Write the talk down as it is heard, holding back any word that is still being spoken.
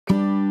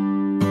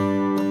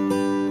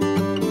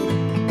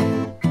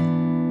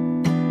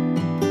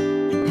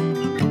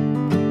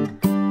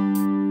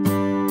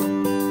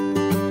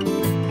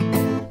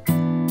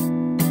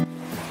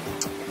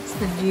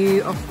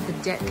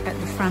deck at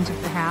the front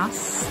of the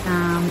house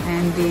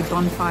and the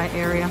bonfire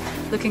area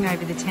looking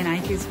over the 10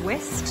 acres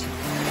west.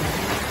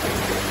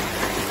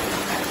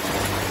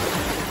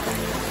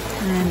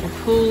 And the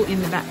pool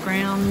in the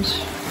background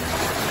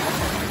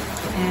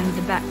and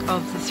the back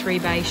of the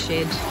 3-bay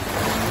shed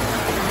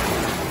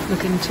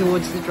looking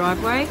towards the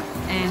driveway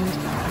and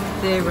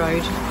their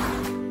road.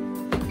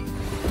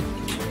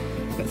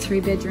 Got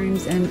 3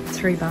 bedrooms and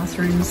 3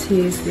 bathrooms.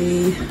 Here's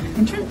the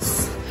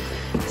entrance.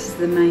 This is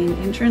the main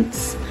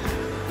entrance.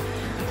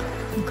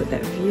 Look at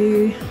that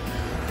view.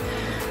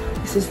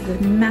 This is the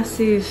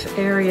massive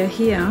area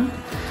here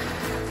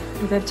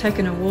where they've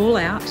taken a wall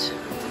out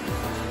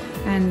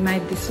and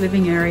made this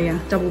living area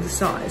double the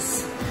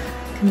size.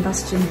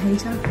 Combustion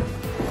heater.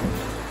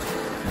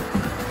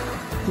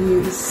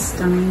 View is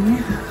stunning.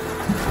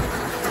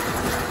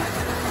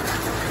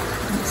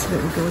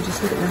 Absolutely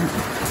gorgeous, look at that.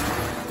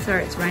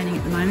 Sorry, it's raining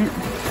at the moment.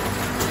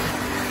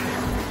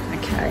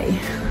 Okay.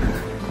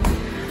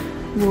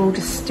 Wall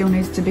just still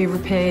needs to be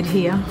repaired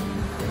here.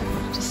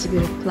 Just a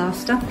bit of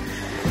plaster.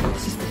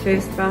 This is the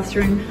first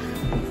bathroom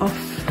off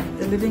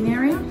the living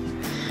area.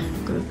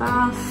 We've got a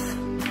bath,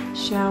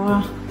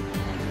 shower,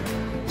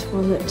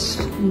 toilet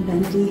and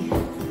vanity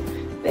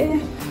there.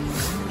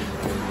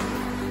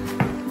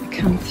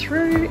 Come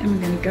through and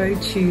we're going to go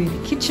to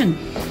the kitchen.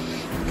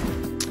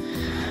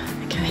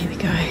 Okay, here we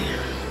go.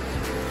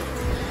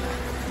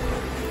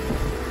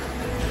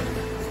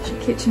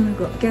 The kitchen, we've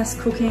got gas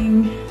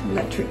cooking,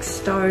 electric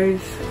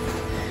stove.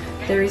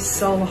 There is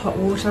solar hot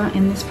water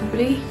in this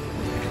property.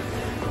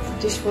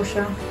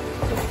 Dishwasher.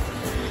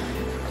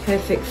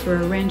 Perfect for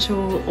a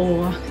rental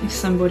or if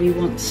somebody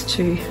wants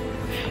to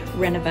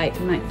renovate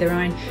and make their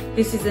own.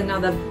 This is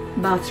another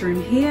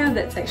bathroom here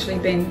that's actually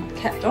been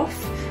capped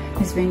off.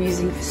 It's been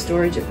using for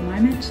storage at the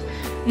moment.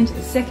 Into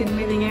the second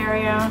living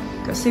area,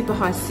 got super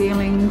high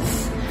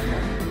ceilings,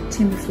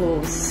 timber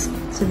floors.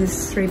 So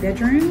there's 3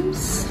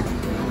 bedrooms.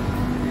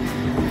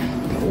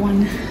 Got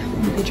one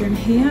bedroom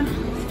here,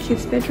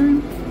 kids'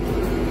 bedroom.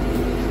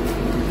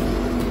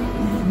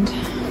 And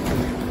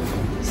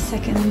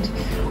second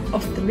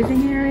off the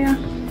living area.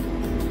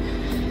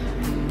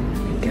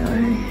 There we go.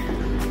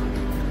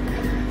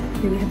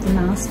 Here we have the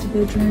master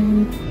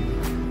bedroom,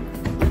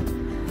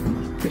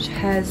 which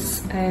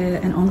has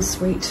an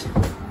ensuite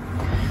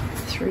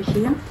through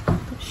here. Got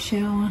a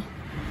shower,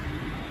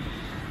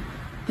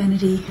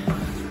 vanity,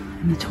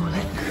 and the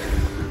toilet.